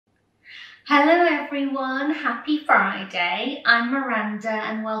Hello everyone, happy Friday. I'm Miranda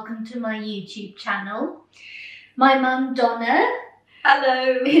and welcome to my YouTube channel. My mum Donna,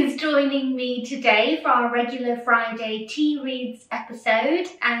 hello, is joining me today for our regular Friday tea reads episode,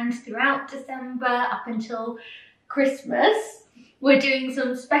 and throughout December up until Christmas we're doing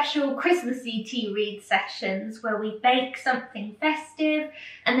some special Christmassy tea read sessions where we bake something festive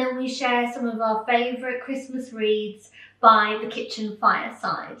and then we share some of our favourite Christmas reads by the kitchen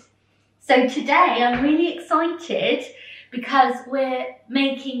fireside. So today I'm really excited because we're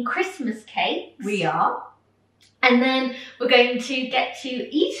making Christmas cakes. We are. And then we're going to get to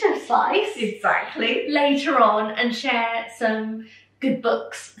eat a slice. Exactly. Later on and share some good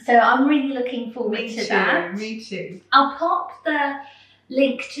books. So I'm really looking forward to that. Me too. I'll pop the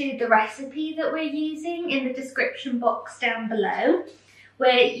link to the recipe that we're using in the description box down below.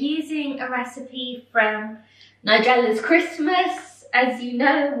 We're using a recipe from Nigella's Christmas. As you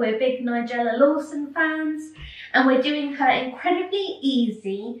know, we're big Nigella Lawson fans, and we're doing her incredibly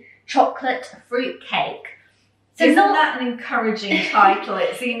easy chocolate fruit cake. So isn't that an encouraging title?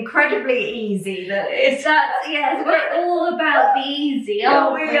 It's the incredibly easy that it's that. Yes, we're all about the easy,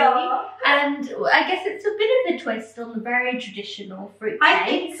 aren't we? We are. And I guess it's a bit of a twist on the very traditional fruit cake. I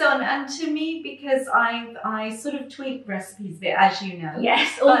think so, and to me, because I sort of tweak recipes a bit, as you know.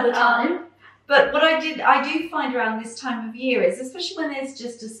 Yes, all the time. But what I do find around this time of year is, especially when there's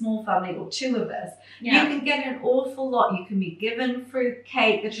just a small family or two of us, you can get an awful lot. You can be given fruit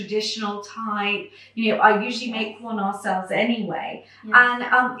cake, the traditional type. You know, I usually make one ourselves anyway. And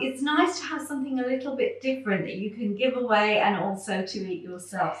it's nice to have something a little bit different that you can give away and also to eat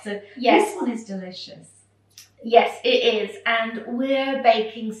yourself. So this one is delicious. Yes, it is. And we're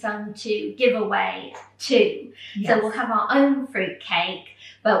baking some to give away too. Yes. So we'll have our own fruit cake,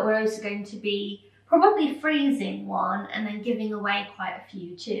 but we're also going to be probably freezing one and then giving away quite a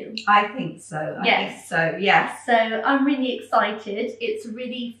few too. I think so. I think so, yes. So I'm really excited. It's a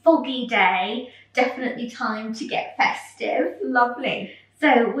really foggy day. Definitely time to get festive. Lovely.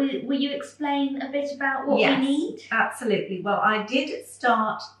 So will you explain a bit about what we need? Absolutely. Well, I did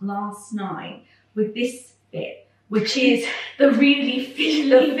start last night with this bit, which is the really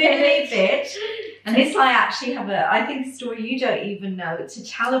fiddly bit. And this I actually have I think a story you don't even know to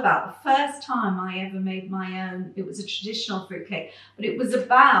tell about. The first time I ever made my own, it was a traditional fruit cake, but it was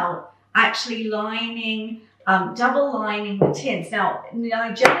about actually lining, double lining the tins. Now,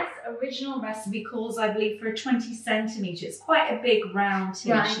 Nigella's original recipe calls, I believe, for a 20 centimetre. It's quite a big round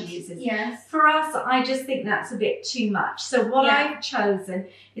tin she uses. Yes. For us, I just think that's a bit too much. So what I've chosen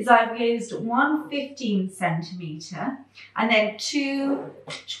is I've used one 15 centimetre and then two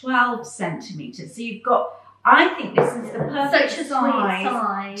 12 centimetres. So you've got, I think this is the perfect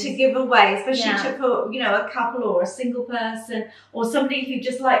size to give away, especially to a couple or a single person or somebody who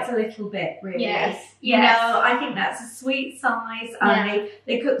just likes a little bit, really. Yes. You know, I think that's a sweet size.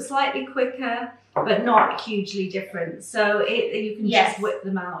 They cook slightly quicker, but not hugely different. So you can just whip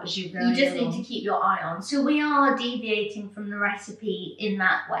them out as you go. You just need to keep your eye on. So we are deviating from the recipe in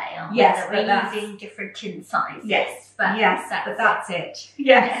that way, aren't we? Yes, we're using different tin sizes. Yes, but that's it.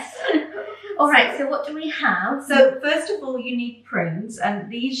 Yes. All right, so what do we have? So first of all, you need prunes, and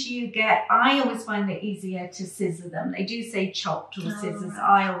these you get, I always find it easier to scissor them. They do say chopped or scissors.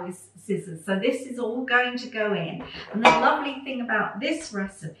 I always scissors. So this is all going to go in. And the lovely thing about this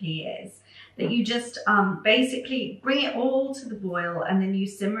recipe is that you just basically bring it all to the boil and then you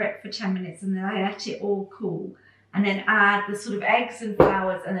simmer it for 10 minutes and then I let it all cool. And then add the sort of eggs and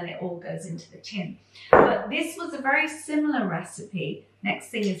flowers and then it all goes into the tin. But this was a very similar recipe. Next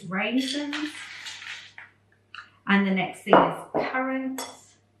thing is raisins. And the next thing is currants.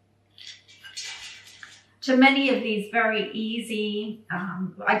 To many of these very easy,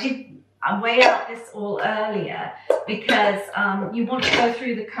 I weighed out this all earlier because you want to go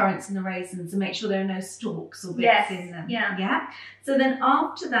through the currants and the raisins and make sure there are no stalks or bits in them. Yeah. So then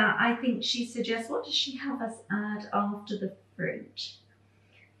after that, I think she suggests, what does she have us add after the fruit?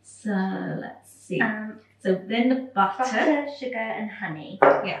 So let's see. So then the butter, sugar and honey.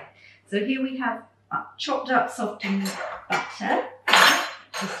 Yeah. So here we have chopped up softened butter.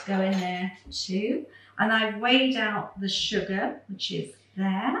 Just go in there too. And I've weighed out the sugar, which is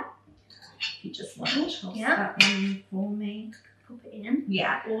there. If you just want to toss that one in for me. Pop it in.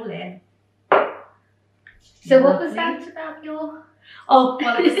 Yeah, all in. So what was that about your... Oh,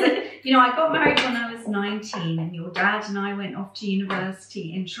 well, it was I got married when I was 19 and your dad and I went off to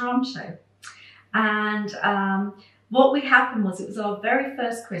university in Toronto. And what we happened was, it was our very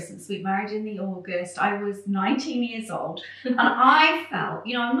first Christmas. We married in the August. I was 19 years old, and I felt,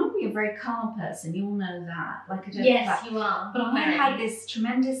 you know, I'm normally a very calm person. You all know that. Like, I don't. Yes, you are. But I had this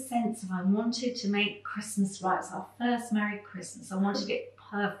tremendous sense of I wanted to make Christmas right. It was our first married Christmas. I wanted it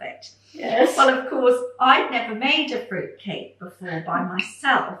perfect. Yes. Well, of course, I'd never made a fruit cake before by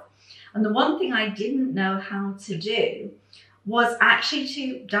myself, and the one thing I didn't know how to do was actually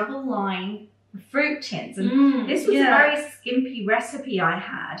to double line fruit tins, and this was a very skimpy recipe I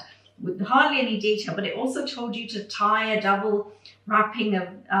had with hardly any detail, but it also told you to tie a double wrapping of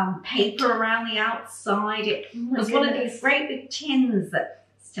paper around the outside. It was one of these great big tins that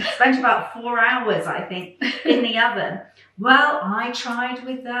spent about 4 hours, I think, in the oven. Well, I tried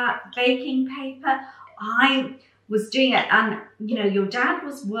with that baking paper. I was doing it, and you know, your dad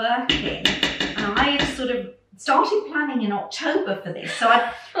was working, and I had sort of started planning in October for this. So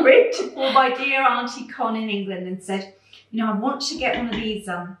I wrote to my dear Auntie Con in England and said, you know, I want to get one of these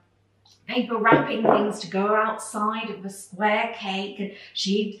paper wrapping things to go outside of a square cake.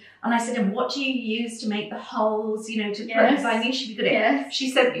 And I said, and what do you use to make the holes, you know, to put, because I knew she'd be good at it. She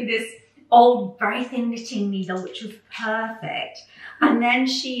sent me this old, very thin knitting needle, which was perfect. And then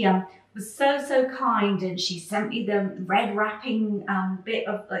she was so kind, and she sent me the red wrapping bit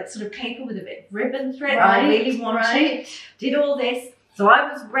of like sort of paper with a bit of ribbon thread. I really wanted. Did all this, so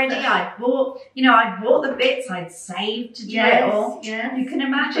I was ready. I bought the bits I'd saved to do it all. Yes. You can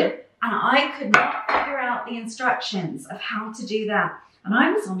imagine, and I could not figure out the instructions of how to do that, and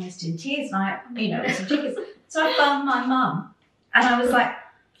I was almost in tears. And it was ridiculous. So I phoned my mum, and I was like,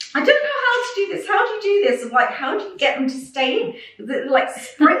 I don't know how to do this. How do you do this? And like, how do you get them to stay in? They like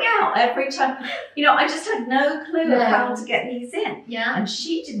spring out every time. You know, I just had no clue of how to get these in. Yeah. And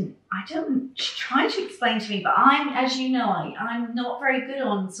she didn't, she tried to explain to me, but as you know, I'm not very good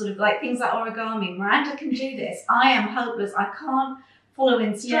on sort of like things like origami. Miranda can do this. I am hopeless. I can't follow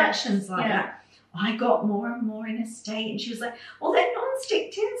instructions like that. I got more and more in a state, and she was like, well, they're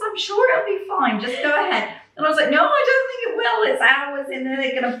non-stick tins. I'm sure it'll be fine. Just go ahead. And I was like, no, I don't think it will. It's hours in there.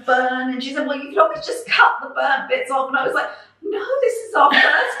 They're going to burn. And she said, well, you can always just cut the burnt bits off. And I was like, no, this is our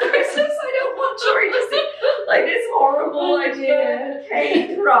first Christmas. I don't want to read like this horrible idea.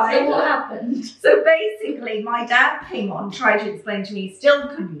 Okay, right. So what happened? So basically, my dad came on, tried to explain to me, he still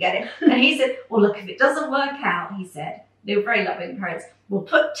couldn't get it. And he said, well, look, if it doesn't work out, he said, they were very loving parents, we'll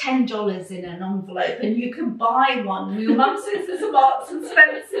put $10 in an envelope and you can buy one. Your mum says there's a Marks and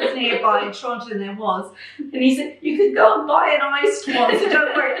Spencer's nearby in Toronto, and there was. And he said, you can go and buy an iced one, so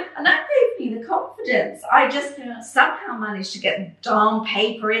don't worry. And that gave me the confidence. I just somehow managed to get the darn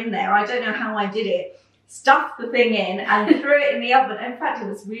paper in there. I don't know how I did it. Stuffed the thing in and threw it in the oven. In fact, it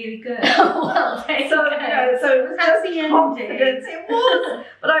was really good. Oh, well, so it was just the confidence. It was.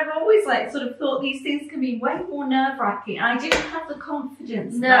 But I've always like sort of thought these things can be way more nerve-wracking. I didn't have the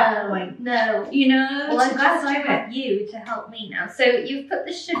confidence at that point. No. You know, well, I'm glad I have you to help me now. So you've put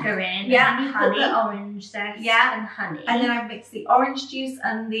the sugar in, and you put the orange zest and honey. And then I mixed the orange juice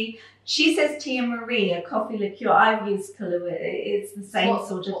and she says Tia Marie, a coffee liqueur. I've used Kahlua. It's the same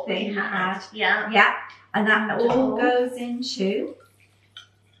sort of thing. Yeah. And that all goes into,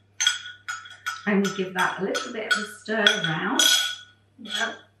 and we give that a little bit of a stir around.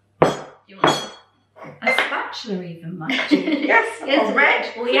 Yeah. You want a spatula even, might you? Yes,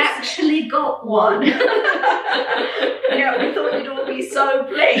 red. We actually got one. Yeah, we thought you'd all be so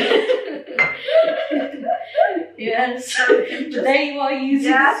pleased. Yes, but there you are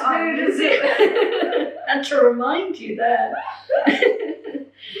using the spoon, is it? And to remind you there.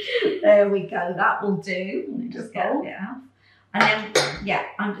 There we go, that will do. Let me just get it out. And then,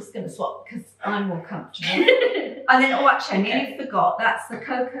 I'm just going to swap because I'm more comfortable. And then, actually, I nearly forgot, that's the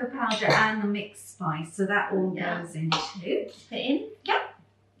cocoa powder and the mixed spice. So that all goes into. Put it in? Yep.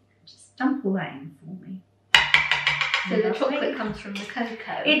 Just dump all that in for me. So the chocolate comes from the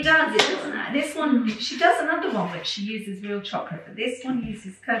cocoa. It does, doesn't it? This one, she does another one which she uses real chocolate, but this one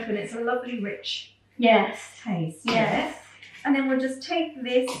uses cocoa, and it's a lovely rich taste. Yes. And then we'll just take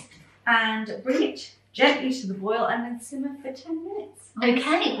this and bring it gently to the boil and then simmer for 10 minutes.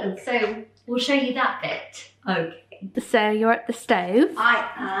 Okay, so we'll show you that bit. Okay. So you're at the stove. I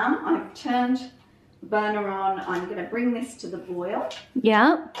am. I've turned the burner on. I'm going to bring this to the boil.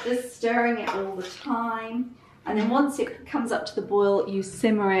 Yeah. Just stirring it all the time. And then once it comes up to the boil, you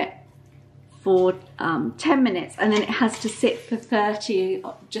simmer it for 10 minutes, and then it has to sit for 30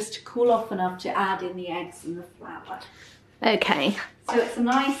 just to cool off enough to add in the eggs and the flour. Okay. So it's a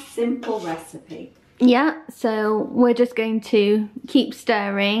nice simple recipe. Yeah, so we're just going to keep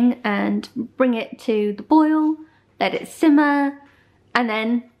stirring and bring it to the boil, let it simmer, and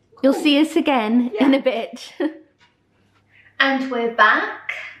then you'll see us again in a bit. And we're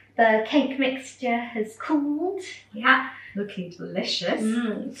back. The cake mixture has cooled. Yeah, looking delicious.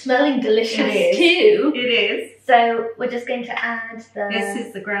 Smelling delicious It is. too. It is. So we're just going to add the... This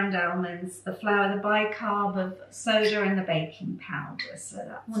is the ground almonds, the flour, the bicarb of soda and the baking powder. So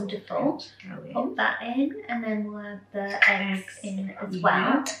that's wonderful. all going to go in. Pop that in, and then we'll add the eggs in as well.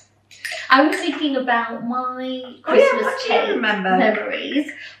 Yeah. I was thinking about my Christmas what do cake you remember? memories.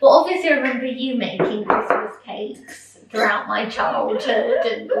 Well, obviously I remember you making Christmas cakes throughout my childhood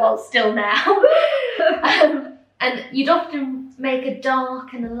and well, still now. And you'd often make a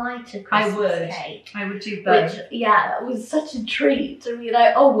dark and a lighter Christmas cake. I would do both. Which, yeah, it was such a treat. I mean,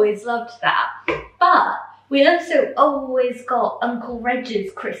 I always loved that. But we also always got Uncle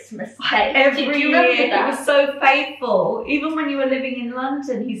Reg's Christmas cake. Every Did you remember year, that? he was so faithful. Even when you were living in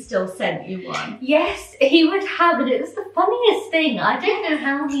London, he still sent you one. Yes, he would have it. It was the funniest thing. I don't know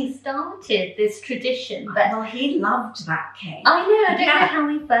how he started this tradition, but Well, he loved that cake. I know, I don't know how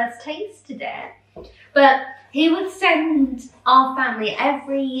he first tasted it. But he would send our family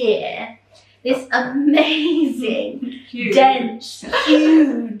every year this amazing, dense,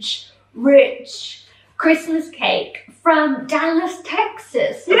 huge, rich Christmas cake from Dallas,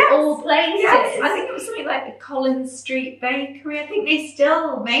 Texas, of all places. Yes, I think it was something like the Collins Street Bakery. I think they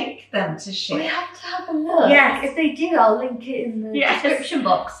still make them to ship. We have to have a look. Yes. If they do, I'll link it in the description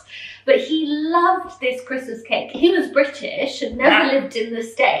box. But he loved this Christmas cake. He was British, had never lived in the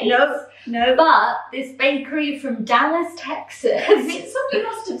States. No. But this bakery from Dallas, Texas. I think somebody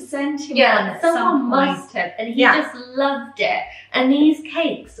must have sent him one at someone some point. must have. And he just loved it. And these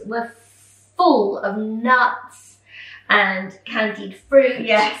cakes were full of nuts and candied fruit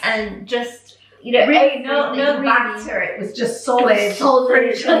and just, you know, really no batter. It was just solid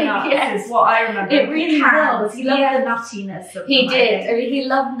fruit and nuts is what I remember. It really was. He loved the nuttiness of He them, did. I mean, he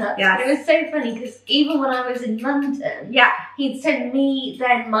loved nuts. Yes. But it was so funny because even when I was in London, Yeah. he'd send me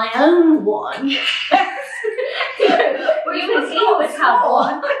then my own one. He would have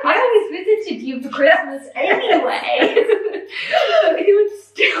one. I always visited you for Christmas anyway. So he would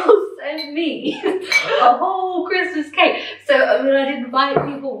still send me a whole Christmas cake. So I mean, I'd invite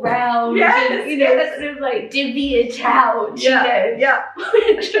people round and, you know, sort of like divvy it out, you know. Yeah.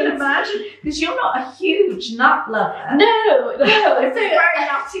 I can imagine. Because you're not a huge nut lover. No. It's very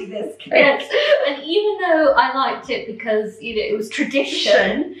nutty, this cake. Yes. And even though I liked it because, you know, it was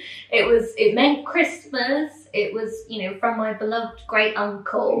tradition, it meant Christmas, it was, you know, from my beloved great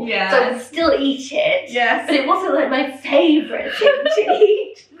uncle. Yeah. So I would still eat it. Yes. But it wasn't like my favourite thing to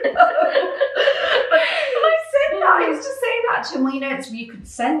eat. But I used to say that to him. Well, you know, you could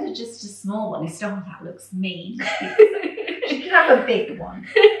send her just a small one. He said, oh, that looks mean. She could have a big one.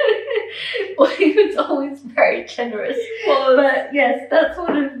 Well, he was always very generous. But yes, that's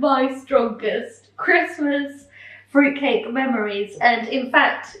one of my strongest Christmas fruitcake memories. And in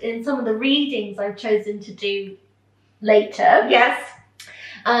fact, in some of the readings I've chosen to do later,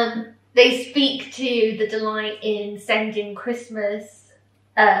 they speak to the delight in sending Christmas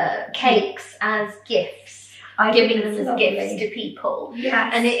cakes as gifts, giving them as gifts to people.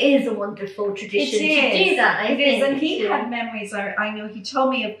 Yes. And it is a wonderful tradition to do that, I think. And he had memories, I know, he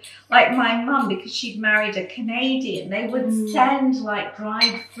told me of, like my mum, because she'd married a Canadian, they would send like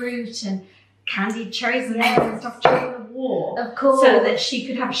dried fruit and candied cherries and things and stuff during the war. Of course. So that she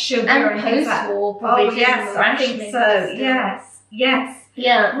could have sugar and post-war, probably. Oh yes, I think so. Yes.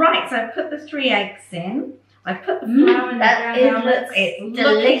 Yeah. Right, so I put the 3 eggs in. I put the flour in It's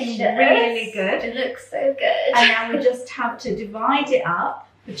delicious. Really good. It looks so good. And now we just have to divide it up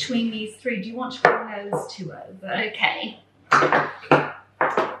between these 3. Do you want to bring those 2 over? Okay.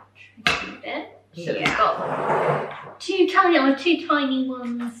 So we've got 2 tiny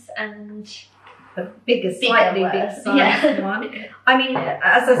ones and a slightly big size one. I mean,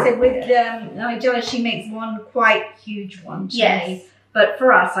 as I said, with Nigella, she makes one quite huge one today. But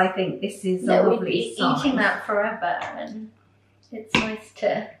for us, I think this is a lovely size. Eating that forever, and it's nice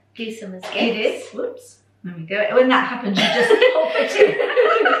to do some as gifts. It is. Whoops. There we go. When that happens, you just pop it in.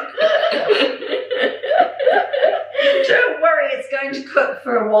 Don't worry, it's going to cook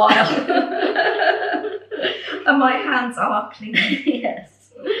for a while. And my hands are clean.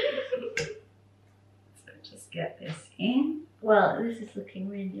 Yes. So just get this in. Well, this is looking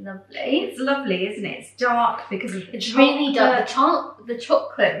really lovely. It's lovely, isn't it? It's dark because of the It's chocolate. really dark. The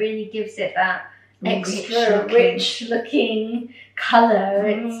chocolate really gives it that extra rich looking colour.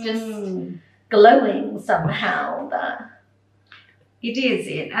 It's just glowing somehow. It is,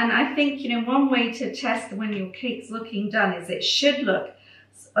 and I think, you know, one way to test when your cake's looking done is it should look,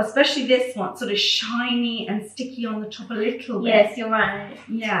 especially this one, sort of shiny and sticky on the top a little bit. Yes, you're right.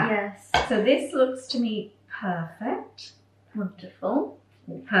 Yeah. Yes. So this looks to me perfect. Wonderful.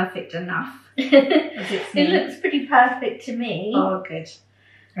 Perfect enough. It looks pretty perfect to me. Oh, good.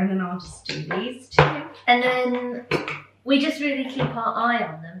 And then I'll just do these two. And then we just really keep our eye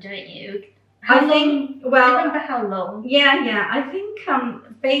on them, don't you? I think, well, do you remember how long? Yeah. I think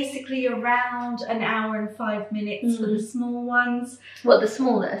basically around an hour and 5 minutes for the small ones. What, the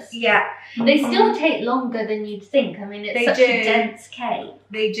smallest? Yeah. They still take longer than you'd think. I mean, it's such a dense cake.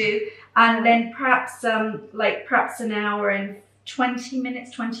 They do. And then perhaps an hour and 20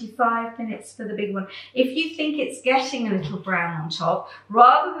 minutes, 25 minutes for the big one. If you think it's getting a little brown on top,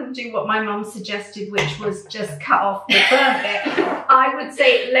 rather than do what my mum suggested, which was just cut off the burnt bit, I would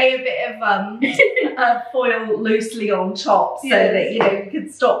say lay a bit of foil loosely on top so that, you know, you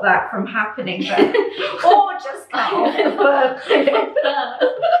can stop that from happening. Or just cut off the burnt bit.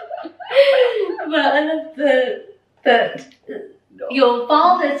 But I love that your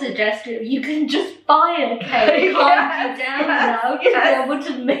father suggested you can just buy a cake, calm you down now to be able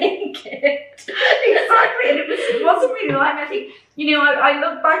to make it. Exactly, and it wasn't really like, I think, you know, I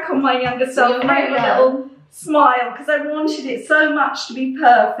look back on my younger self and I have a little smile because I wanted it so much to be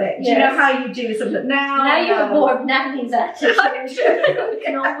perfect. Yes. You know how you do something now you have more of Nanny's attitude. You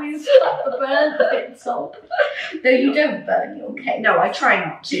can always cut the burnt bits off. Though you don't burn your cake. No, I try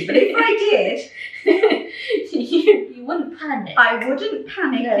not to, but if I did, you wouldn't panic. I wouldn't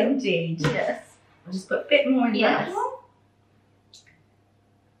panic indeed. Yes. I'll just put a bit more in that one.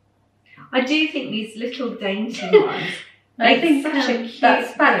 I do think these little dainty ones, I think that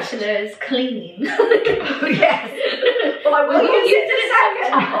spatula is clean. Oh, yes. Well, I will use it a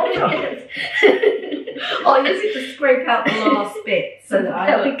second. I'll use it to scrape out the last bit. So that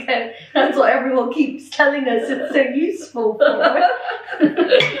there we go. That's what everyone keeps telling us it's so useful for. I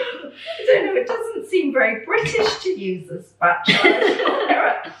don't know, it doesn't seem very British to use a spatula. There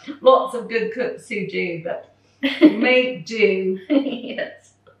are lots of good cooks who do, but make do.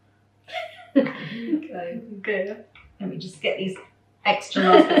 Yes. Okay. Let me just get these extra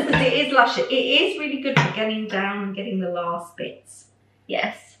last bits because it is luscious. It is really good for getting down and getting the last bits.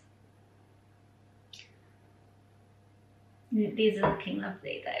 Yes. These are looking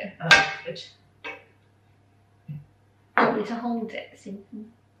lovely though. Oh, good. Want me to hold it? So you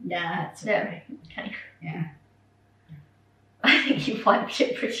can... Yeah, that's no. Okay. Okay. Yeah. I think you've wiped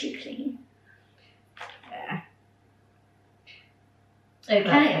it pretty clean. Yeah. Okay.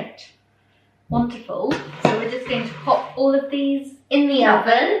 Perfect. Wonderful. So we're just going to pop all of these in the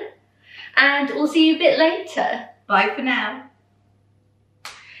oven and we'll see you a bit later. Bye for now.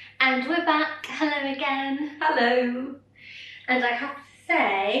 And we're back. Hello again. Hello. And I have to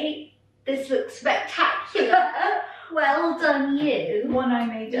say, this looks spectacular. Well done you. One I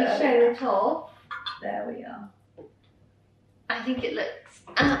made earlier. Show it off. There we are. I think it looks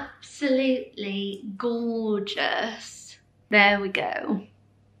absolutely gorgeous. There we go.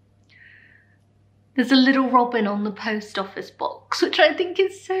 There's a little robin on the post office box, which I think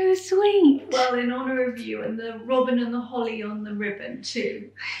is so sweet. Well, in honour of you, and the robin and the holly on the ribbon too.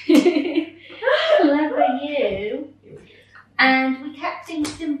 Clever you. And we kept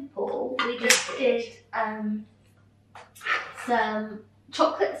things simple. We just did some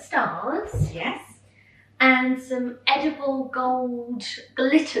chocolate stars. Yes. And some edible gold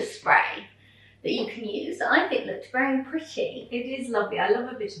glitter spray that you can use. I think looked very pretty. It is lovely. I love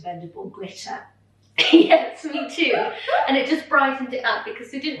a bit of edible glitter. Yes, me too. And it just brightened it up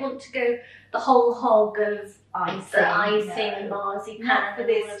because we didn't want to go the whole hog of icing and marzipan. Not for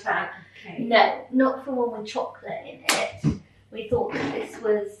this type of cake. No, not for one with chocolate in it. We thought that this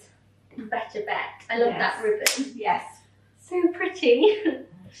was a better bet. I love that ribbon. Yes. So pretty. I'll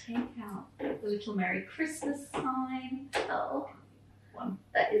take out the little Merry Christmas sign. Oh,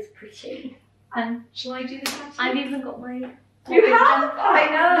 that is pretty. And shall I do the cutting? I've even got my... You have? I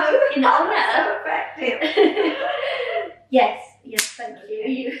know. In honour. So effective. Yes, thank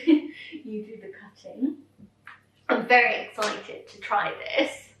you. You do the cutting. I'm very excited to try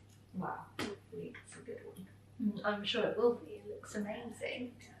this. Wow, hopefully it's a good one. I'm sure it will be. It looks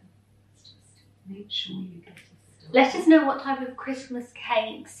amazing. Let's just make sure you get it still. Let us know what type of Christmas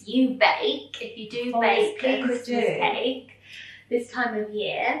cakes you bake. If you do bake a Christmas cake this time of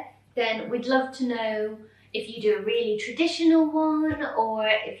year, then we'd love to know if you do a really traditional one or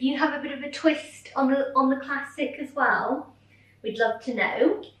if you have a bit of a twist on the classic as well. We'd love to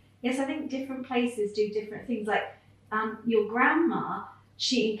know. Yes, I think different places do different things. Like your grandma,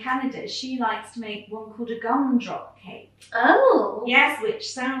 in Canada, she likes to make one called a gumdrop cake. Oh. Yes,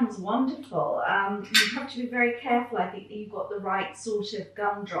 which sounds wonderful. You have to be very careful, I think, that you've got the right sort of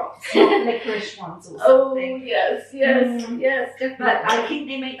gumdrops, not licorice ones or something. Oh, yes, definitely. But I think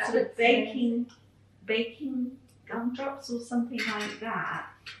they make sort of baking gumdrops or something like that.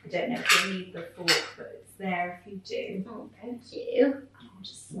 I don't know if you'll need the fork, but it's there if you do. Oh, thank you. I'll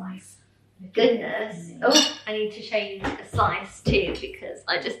just slice. Goodness. Oh, I need to show you a slice too because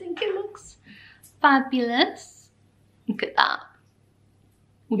I just think it looks fabulous. Look at that.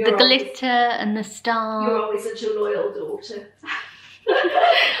 With the glitter and the star. You're always such a loyal daughter.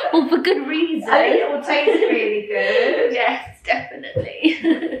 Well, for good reason. I think it will taste really good. Yes,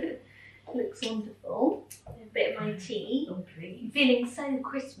 definitely. Looks wonderful. A bit of my tea. Oh, please. Feeling so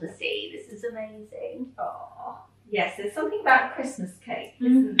Christmassy. This is amazing. Oh, yes, there's something about Christmas cake,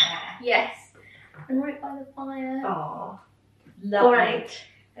 isn't there? Yes. And right by the fire. Oh, lovely. All right.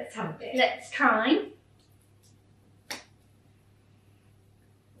 Let's have a bit. Let's try.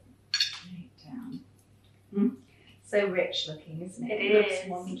 Down. So rich looking, isn't it? It looks is.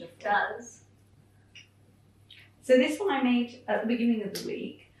 wonderful. It does. So this one I made at the beginning of the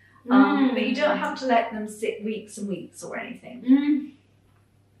week, but you don't have to let them sit weeks and weeks or anything.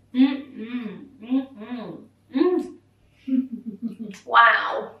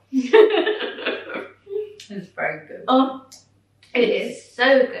 Wow. It's very good. Oh, it is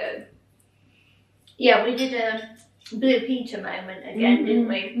so good. Yeah, we did a Blue Peter moment again, didn't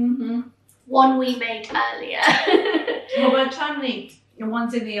we? One we made earlier. Well, by the time the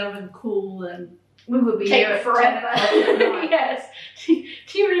ones in the oven cool and we would be Take here at forever. 10 o'clock. Yes.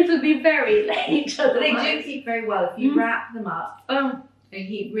 Tea would be very late. But they do keep very well if you wrap them up. Oh. They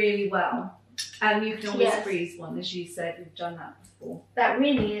keep really well. And you can always Yes. freeze one, as you said, we've done that before. That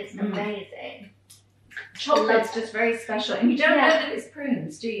really is amazing. Chocolate's just very special. And you don't know that it's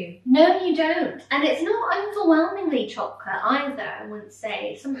prunes, do you? No, you don't. And it's not overwhelmingly chocolate either, I wouldn't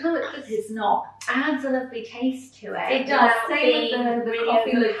say. Somehow it just It's not. adds a lovely taste to it. It does. without Same being with the really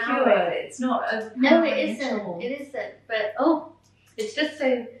coffee liqueur. overpowering. It's not No, it overpowering isn't. at all. It isn't. But oh, it's just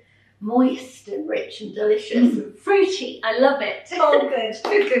so moist and rich and delicious and fruity. I love it. Oh,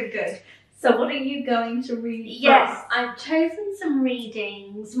 good. So what are you going to read Yes, first? I've chosen some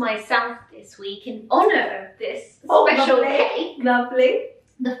readings myself this week in honour of this Oh, special lovely. cake. Lovely.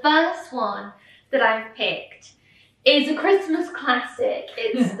 The first one that I've picked is a Christmas classic.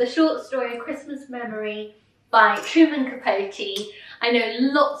 It's the short story Christmas Memory by Truman Capote. I know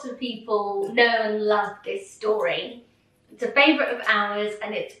lots of people know and love this story. It's a favourite of ours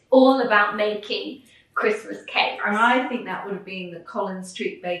and it's all about making Christmas cakes. And I think that would have been the Collins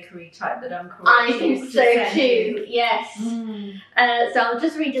Street Bakery type that Uncle I Rich think used so to send too, you. yes. So I'll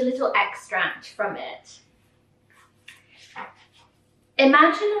just read a little extract from it.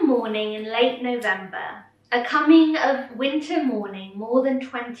 Imagine a morning in late November, a coming of winter morning more than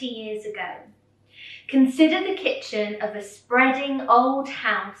 20 years ago. Consider the kitchen of a spreading old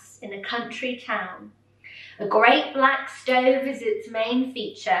house in a country town. A great black stove is its main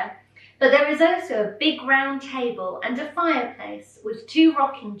feature, but there is also a big round table and a fireplace with 2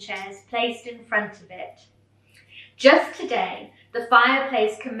 rocking chairs placed in front of it. Just today, the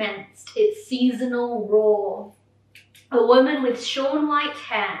fireplace commenced its seasonal roar. A woman with shorn white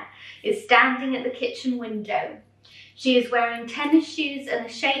hair is standing at the kitchen window. She is wearing tennis shoes and a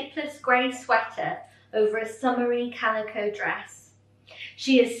shapeless grey sweater over a summery calico dress.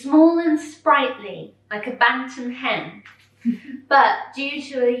 She is small and sprightly, like a bantam hen, but due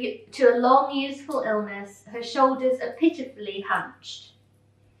to a long useful illness, her shoulders are pitifully hunched.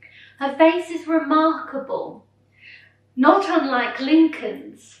 Her face is remarkable, not unlike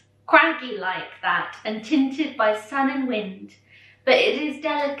Lincoln's, craggy like that and tinted by sun and wind, but it is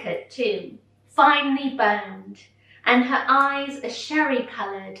delicate too, finely boned, and her eyes are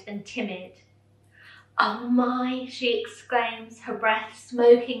sherry-coloured and timid. Oh my, she exclaims, her breath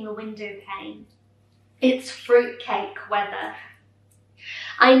smoking the window pane. It's fruitcake weather.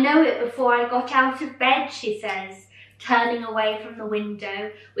 I know it before I got out of bed, she says, turning away from the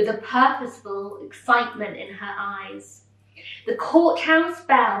window with a purposeful excitement in her eyes. The courthouse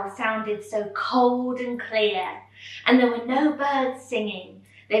bell sounded so cold and clear, and there were no birds singing.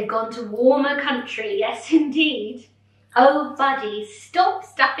 They've gone to warmer country, yes indeed. Oh, Buddy, stop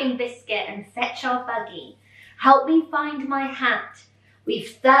stuffing biscuit and fetch our buggy. Help me find my hat. We've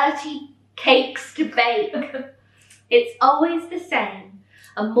 30 cakes to bake. It's always the same.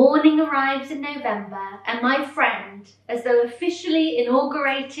 A morning arrives in November, and my friend, as though officially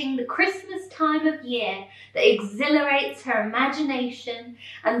inaugurating the Christmas time of year that exhilarates her imagination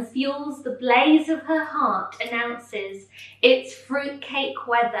and fuels the blaze of her heart, announces, "It's fruitcake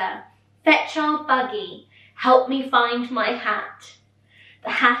weather. Fetch our buggy. Help me find my hat." The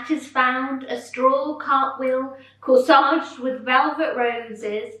hat is found, a straw cartwheel corsaged with velvet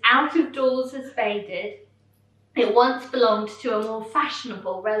roses, out of doors has faded. It once belonged to a more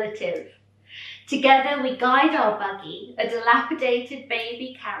fashionable relative. Together we guide our buggy, a dilapidated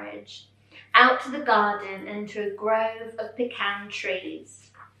baby carriage, out to the garden and to a grove of pecan trees.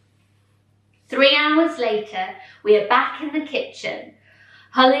 3 hours later, we are back in the kitchen,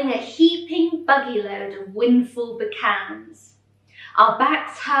 hulling a heaping buggy load of windful pecans. Our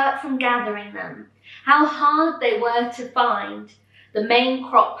backs hurt from gathering them. How hard they were to find, the main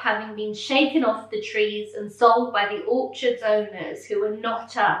crop having been shaken off the trees and sold by the orchard's owners, who were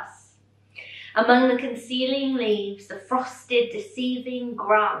not us. Among the concealing leaves, the frosted, deceiving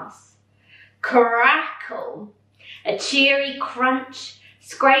grass. Crackle! A cheery crunch,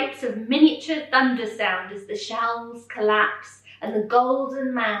 scrapes of miniature thunder sound as the shells collapse and the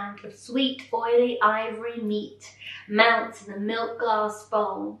golden mound of sweet, oily ivory meat melts in the milk glass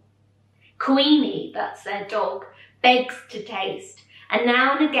bowl. Queenie, that's their dog, begs to taste, and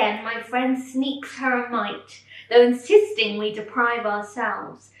now and again my friend sneaks her a mite, though insisting we deprive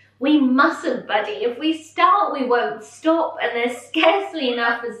ourselves. We mustn't, Buddy. If we start, we won't stop, and there's scarcely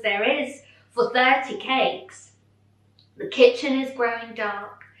enough as there is for 30 cakes. The kitchen is growing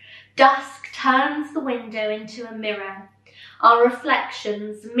dark. Dusk turns the window into a mirror. Our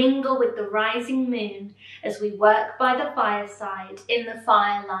reflections mingle with the rising moon as we work by the fireside in the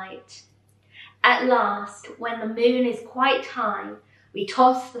firelight. At last, when the moon is quite high, we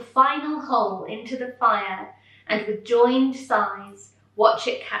toss the final hole into the fire and with joined sighs watch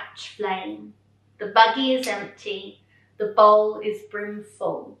it catch flame. The buggy is empty, the bowl is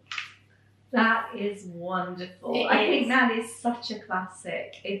brimful. That is wonderful. I think that is such a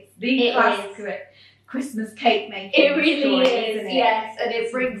classic. It's the classic Christmas cake making. It really story, is, isn't it? yes, and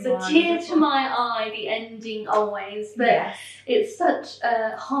it brings a tear to my eye, the ending always, but yes. It's such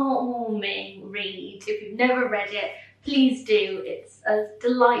a heartwarming read. If you've never read it, please do. It's a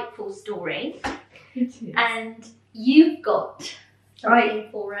delightful story. It is. And you've got something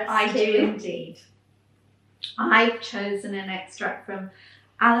for us I too. do indeed. I've chosen an extract from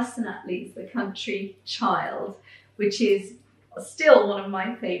Alison Utley's The Country Child, which is still one of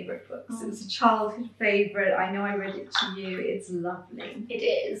my favourite books. It was a childhood favourite. I know I read it to you. It's lovely. It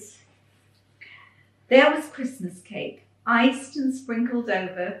is. There was Christmas cake, iced and sprinkled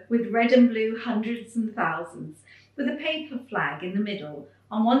over with red and blue hundreds and thousands, with a paper flag in the middle,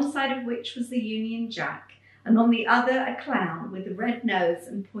 on one side of which was the Union Jack, and on the other a clown with a red nose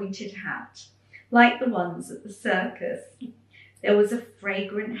and pointed hat, like the ones at the circus. There was a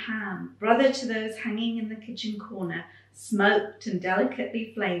fragrant ham, brother to those hanging in the kitchen corner, smoked and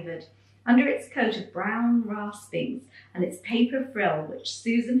delicately flavoured, under its coat of brown raspings and its paper frill which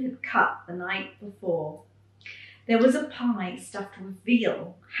Susan had cut the night before. There was a pie stuffed with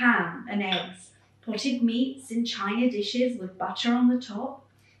veal, ham and eggs, potted meats in china dishes with butter on the top,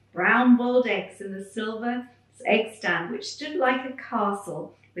 brown boiled eggs in the silver egg stand which stood like a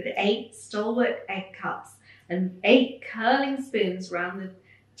castle with 8 stalwart egg cups and 8 curling spoons round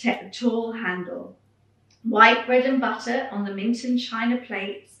the tall handle. White bread and butter on the mint and china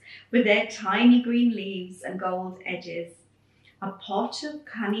plates with their tiny green leaves and gold edges. A pot of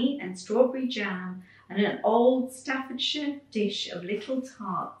honey and strawberry jam and an old Staffordshire dish of little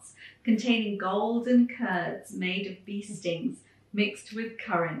tarts containing golden curds made of bee stings mixed with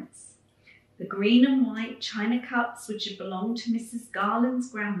currants. The green and white china cups which had belonged to Mrs. Garland's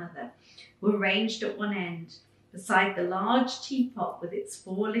grandmother were ranged at one end, beside the large teapot with its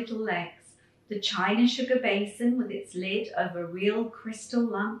 4 little legs, the china sugar basin with its lid over real crystal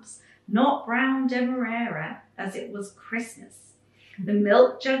lumps, not brown demerara, as it was Christmas, the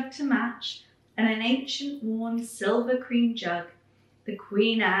milk jug to match, and an ancient worn silver cream jug, the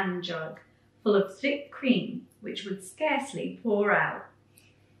Queen Anne jug, full of thick cream which would scarcely pour out.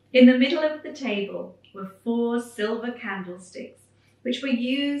 In the middle of the table were 4 silver candlesticks, which were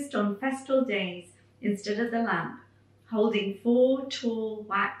used on festal days instead of the lamp, holding 4 tall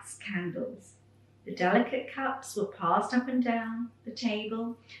wax candles. The delicate cups were passed up and down the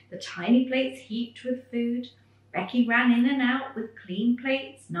table, the tiny plates heaped with food. Becky ran in and out with clean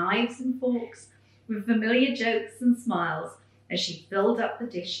plates, knives and forks, with familiar jokes and smiles as she filled up the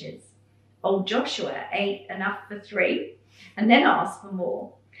dishes. Old Joshua ate enough for 3 and then asked for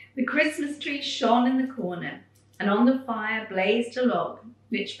more. The Christmas tree shone in the corner, and on the fire blazed a log,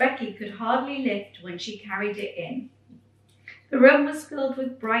 which Becky could hardly lift when she carried it in. The room was filled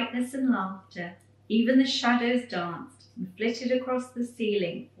with brightness and laughter. Even the shadows danced and flitted across the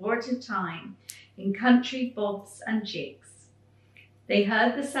ceiling 4 at a time in country bobs and jigs. They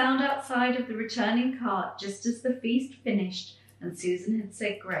heard the sound outside of the returning cart just as the feast finished and Susan had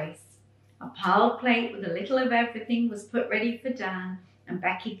said grace. A piled plate with a little of everything was put ready for Dan, and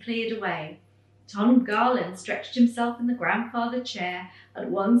Becky cleared away. Tom Garland stretched himself in the grandfather chair at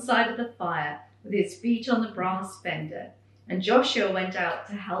one side of the fire with his feet on the brass fender, and Joshua went out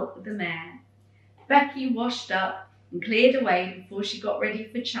to help with the mare. Becky washed up and cleared away before she got ready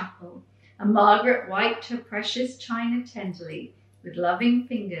for chapel, and Margaret wiped her precious china tenderly with loving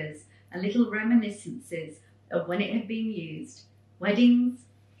fingers and little reminiscences of when it had been used: weddings,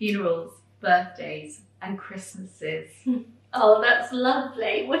 funerals, birthdays, and Christmases. Oh, that's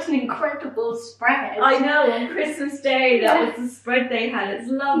lovely. What an incredible spread. I know, on Christmas Day, that was the spread they had. It's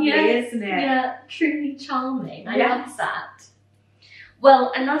lovely, isn't it? Yeah, truly charming. I Yes. love that.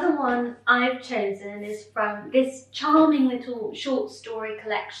 Well, another one I've chosen is from this charming little short story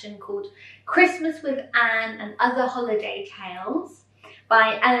collection called Christmas with Anne and Other Holiday Tales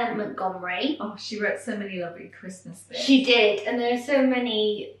by L M Montgomery. Oh, she wrote so many lovely Christmas things. She did, and there are so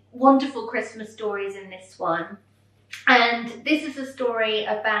many wonderful Christmas stories in this one. And this is a story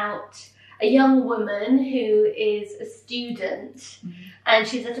about a young woman who is a student, and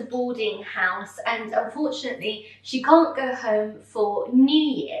she's at a boarding house, and unfortunately she can't go home for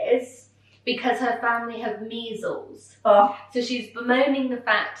New Year's because her family have measles. Oh. So she's bemoaning the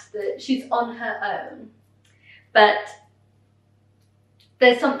fact that she's on her own, but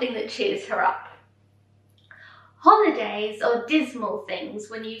there's something that cheers her up. Holidays are dismal things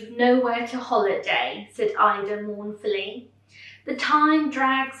when you've nowhere to holiday, said Ida mournfully. The time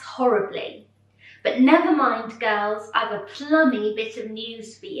drags horribly. But never mind, girls, I've a plummy bit of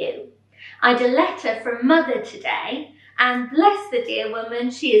news for you. I'd a letter from Mother today, and bless the dear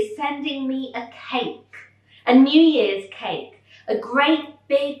woman, she is sending me a cake. A New Year's cake. A great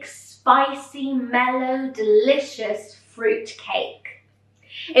big, spicy, mellow, delicious fruit cake.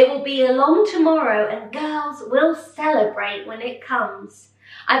 It will be along tomorrow, and girls will celebrate when it comes.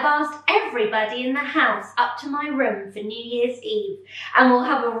 I've asked everybody in the house up to my room for New Year's Eve, and we'll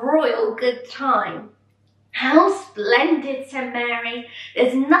have a royal good time. How splendid, said Mary.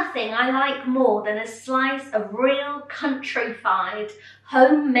 There's nothing I like more than a slice of real countrified,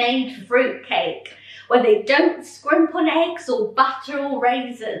 homemade fruit cake, where they don't scrimp on eggs or butter or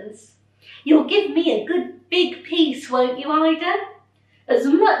raisins. You'll give me a good big piece, won't you, Ida? As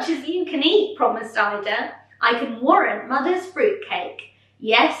much as you can eat, promised Ida. I can warrant Mother's fruitcake.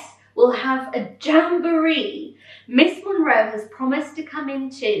 Yes, we'll have a jamboree. Miss Monroe has promised to come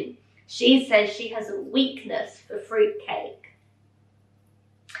in too. She says she has a weakness for fruitcake.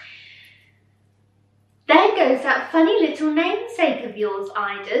 There goes that funny little namesake of yours,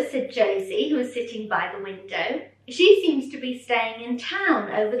 Ida, said Josie, who was sitting by the window. She seems to be staying in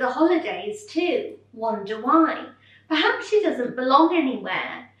town over the holidays too. Wonder why? Perhaps she doesn't belong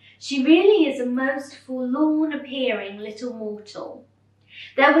anywhere. She really is a most forlorn-appearing little mortal.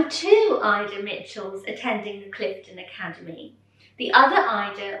 There were two Ida Mitchells attending the Clifton Academy. The other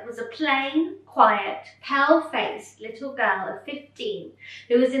Ida was a plain, quiet, pale-faced little girl of 15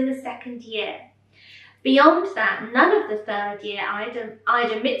 who was in the second year. Beyond that, none of the third-year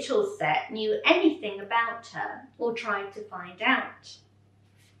Ida Mitchell set knew anything about her or tried to find out.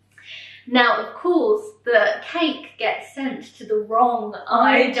 Now, of course, the cake gets sent to the wrong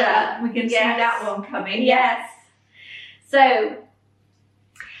Ida. We can see that one coming. Yes. So,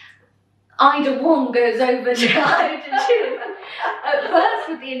 Ida 1 goes over to Ida 2, at first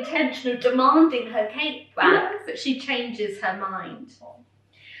with the intention of demanding her cake back, but she changes her mind.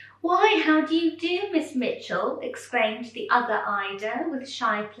 Why, how do you do, Miss Mitchell? Exclaimed the other Ida with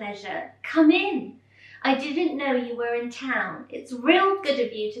shy pleasure. Come in. I didn't know you were in town. It's real good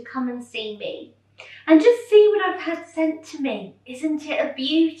of you to come and see me. And just see what I've had sent to me. Isn't it a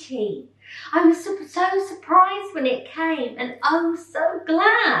beauty? I was so surprised when it came, and oh, so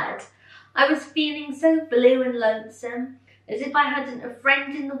glad. I was feeling so blue and lonesome, as if I hadn't a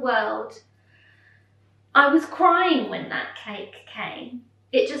friend in the world. I was crying when that cake came.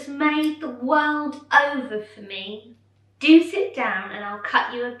 It just made the world over for me. Do sit down and I'll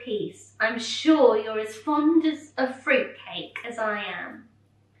cut you a piece. I'm sure you're as fond of fruitcake as I am.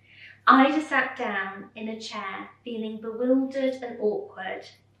 Ida sat down in a chair, feeling bewildered and awkward.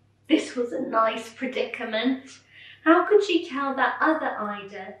 This was a nice predicament. How could she tell that other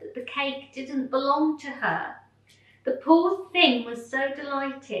Ida that the cake didn't belong to her? The poor thing was so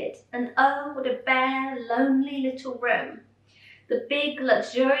delighted, and oh, what a bare, lonely little room. The big,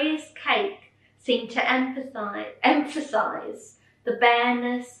 luxurious cake seemed to emphasize the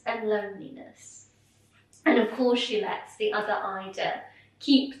bareness and loneliness. And of course she lets the other Ida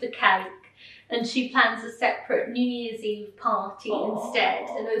keep the cake, and she plans a separate New Year's Eve party instead,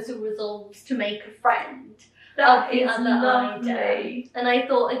 and also resolves to make a friend of the other Ida. And I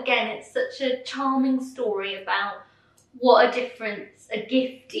thought, again, it's such a charming story about what a difference a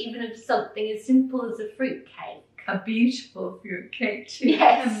gift, even of something as simple as a fruitcake, a beautiful fruitcake to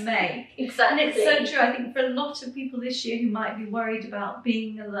Yes, make. exactly. And it's so true. I think for a lot of people this year who might be worried about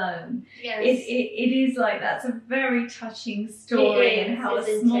being alone, Yes. it is like that's a very touching story, It is, and how a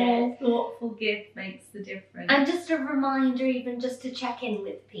isn't small, it? thoughtful gift makes the difference. And just a reminder, even just to check in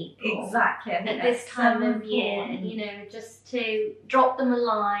with people. Exactly. I think At this that's time so of year, important. you know, just to drop them a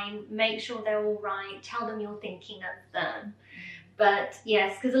line, make sure they're all right, tell them you're thinking of them. But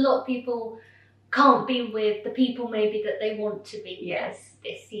yes, because a lot of people can't be with the people maybe that they want to be Yes. with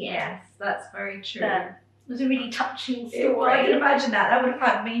this year. Yes, that's very true. But it was a really touching story. Well, I can imagine that. That would have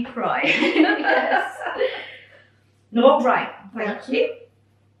had me crying. Yes. All right, thank you.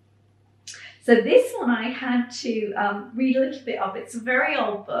 So this one I had to read a little bit of. It's a very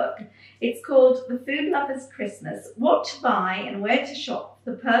old book. It's called The Food Lover's Christmas, What to Buy and Where to Shop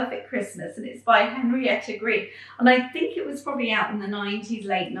for the Perfect Christmas, and it's by Henrietta. And I think it was probably out in the 90s,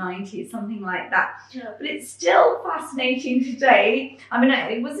 late 90s, something like that. Yeah. But it's still fascinating today. I mean,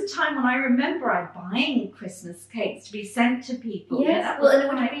 it was a time when I remember buying Christmas cakes to be sent to people. Yes, that well, was and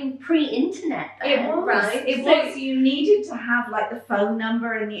it would have been pre-internet then, it was, right? It was. You needed to have like the phone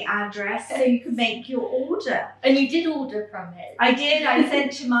number and the address so you could make your order. And you did order from it. I did. I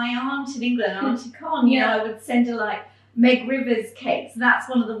sent to my aunt in England, Auntie Con. You know, Yeah. I would send her like Meg Rivers cakes. And that's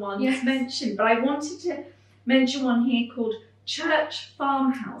one of the ones Yes. mentioned. But I wanted to mention one here called Church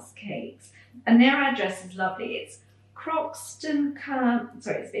Farmhouse Cakes, and their address is lovely. It's Croxton.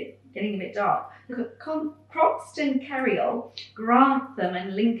 Sorry, it's getting a bit dark. Croxton, Kerriol, Grantham,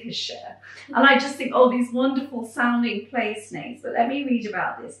 and Lincolnshire. And I just think, oh, these wonderful sounding place names. But let me read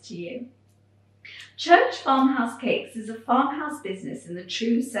about this to you. Church Farmhouse Cakes is a farmhouse business in the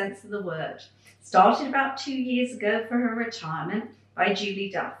true sense of the word. Started about 2 years ago for her retirement by Julie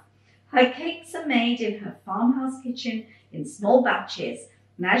Duff. Her cakes are made in her farmhouse kitchen in small batches,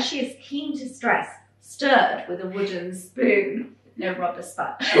 and as she is keen to stress, stirred with a wooden spoon. No rubber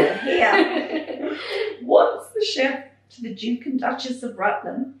spatula here. Once the chef to the Duke and Duchess of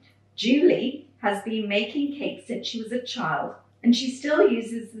Rutland, Julie has been making cakes since she was a child, and she still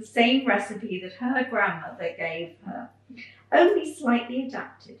uses the same recipe that her grandmother gave her, only slightly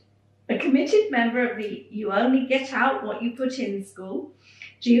adapted. A committed member of the You Only Get Out What You Put In school,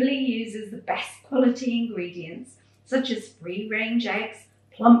 Julie uses the best quality ingredients, such as free-range eggs,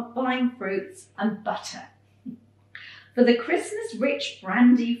 plump vine fruits, and butter. For the Christmas-rich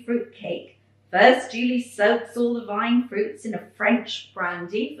brandy fruit cake, first Julie soaks all the vine fruits in a French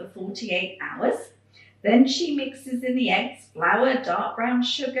brandy for 48 hours. Then she mixes in the eggs, flour, dark brown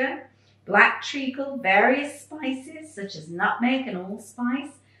sugar, black treacle, various spices such as nutmeg and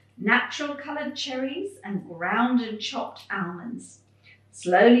allspice, natural coloured cherries, and ground and chopped almonds.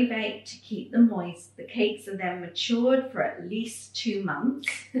 Slowly baked to keep them moist, the cakes are then matured for at least 2 months.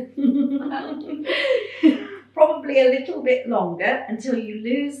 Probably a little bit longer, until you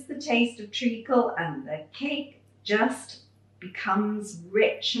lose the taste of treacle and the cake just becomes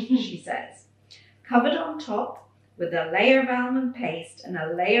rich, she says. Covered on top with a layer of almond paste and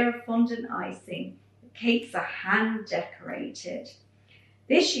a layer of fondant icing, the cakes are hand decorated.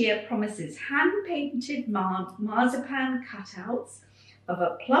 This year promises hand-painted marzipan cutouts of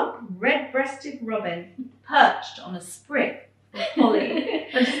a plump red-breasted robin perched on a sprig of holly.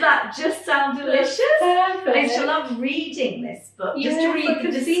 And does that just sound delicious? Perfect. I used to love reading this book, just to Yes, read I the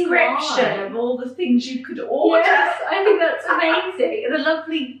could see description why. of all the things you could order. Yes, I think that's amazing. And a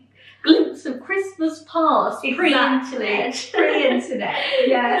lovely glimpse of Christmas past, pre-internet. Pre-internet,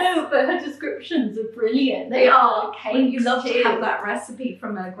 yes. No, but her descriptions are brilliant. They are. Cakes Well, you love too. to have that recipe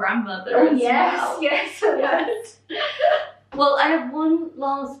from her grandmother Oh, as yes, well. yes, yes. Well, I have one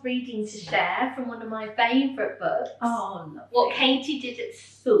last reading to share from one of my favourite books. Oh, lovely. What Katie Did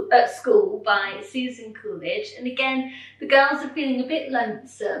at School by Susan Coolidge. And again, the girls are feeling a bit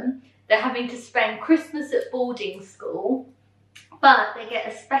lonesome. They're having to spend Christmas at boarding school, but they get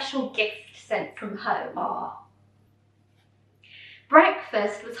a special gift sent from home. Oh.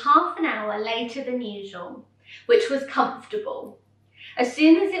 Breakfast was half an hour later than usual, which was comfortable. As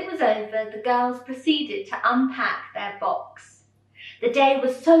soon as it was over, the girls proceeded to unpack their box. The day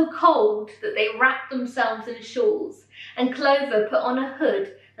was so cold that they wrapped themselves in shawls, and Clover put on a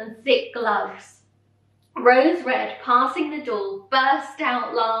hood and thick gloves. Rose Red, passing the door, burst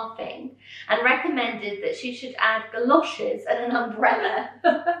out laughing and recommended that she should add galoshes and an umbrella.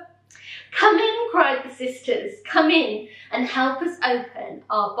 "Come in," cried the sisters, "come in and help us open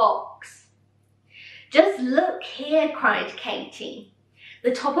our box." "Just look here," cried Katie.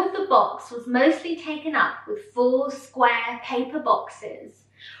 The top of the box was mostly taken up with 4 square paper boxes,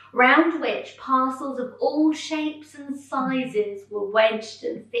 round which parcels of all shapes and sizes were wedged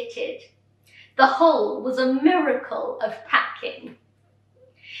and fitted. The whole was a miracle of packing.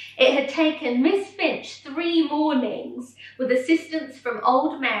 It had taken Miss Finch 3 mornings, with assistance from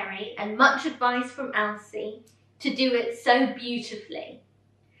old Mary and much advice from Elsie, to do it so beautifully.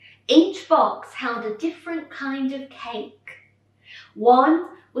 Each box held a different kind of cake. One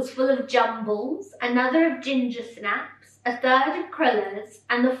was full of jumbles, another of ginger snaps, a third of crullers,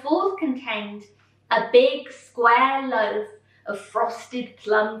 and the fourth contained a big square loaf of frosted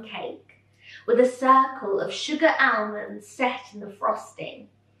plum cake, with a circle of sugar almonds set in the frosting.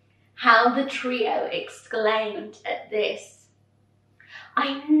 How the trio exclaimed at this.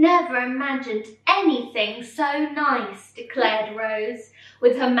 "I never imagined anything so nice," declared Rose,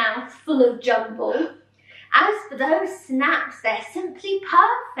 with her mouth full of jumble. "As for those snaps, they're simply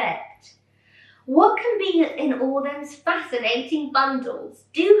perfect. What can be in all those fascinating bundles?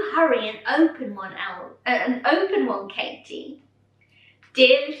 Do hurry and open one, Katie."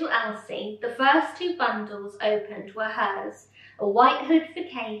 Dear little Elsie, the first 2 bundles opened were hers, a white hood for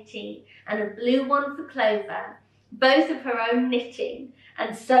Katie and a blue one for Clover, both of her own knitting,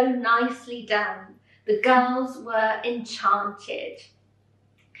 and so nicely done. The girls were enchanted.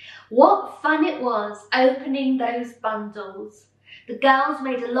 What fun it was opening those bundles. The girls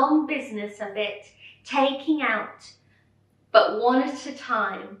made a long business of it, taking out but one at a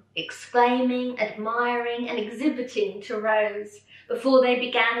time, exclaiming, admiring and exhibiting to Rose before they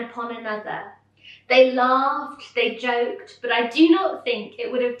began upon another. They laughed, they joked, but I do not think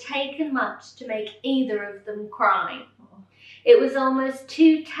it would have taken much to make either of them cry. It was almost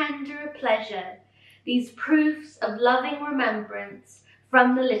too tender a pleasure, these proofs of loving remembrance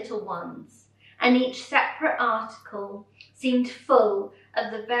from the little ones, and each separate article seemed full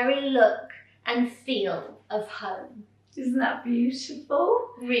of the very look and feel of home. Isn't that beautiful?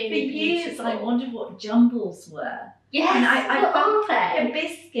 Really For years beautiful. I wondered what jumbles were. Yes, And I what found are they? they're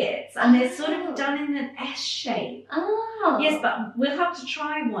biscuits, and they're sort Oh. of done in an S shape. Oh. Yes, but we'll have to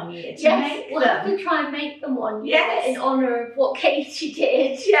try one year to Yes, make we'll them. have to try and make them one year Yes. in honour of what Katie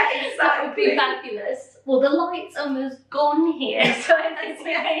did. Yeah, That would be fabulous. Well, the light's almost gone here, so I think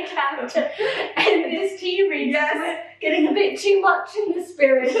we're going to have to end this tea read. Yes. We're getting a bit too much in the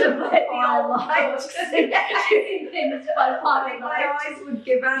spirit of like the old Firelight. books and doing things by I think my firelight. eyes would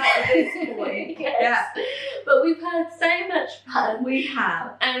give out at this point. Yes. But we've had so much fun, We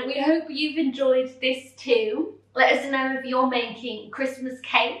have. and we hope you've enjoyed this too. Let us know if you're making Christmas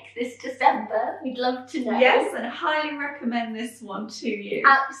cake this December. We'd love to know. Yes, and highly recommend this one to you.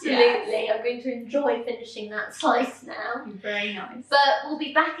 Absolutely. I'm going to enjoy finishing that slice now. Very nice. But we'll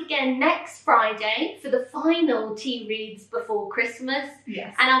be back again next Friday for the final tea reads before Christmas.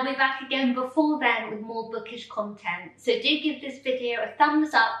 Yes. And I'll be back again before then with more bookish content. So do give this video a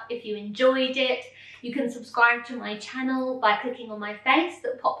thumbs up if you enjoyed it. You can subscribe to my channel by clicking on my face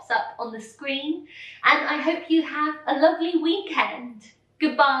that pops up on the screen. And I hope you have a lovely weekend.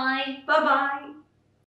 Goodbye. Bye-bye.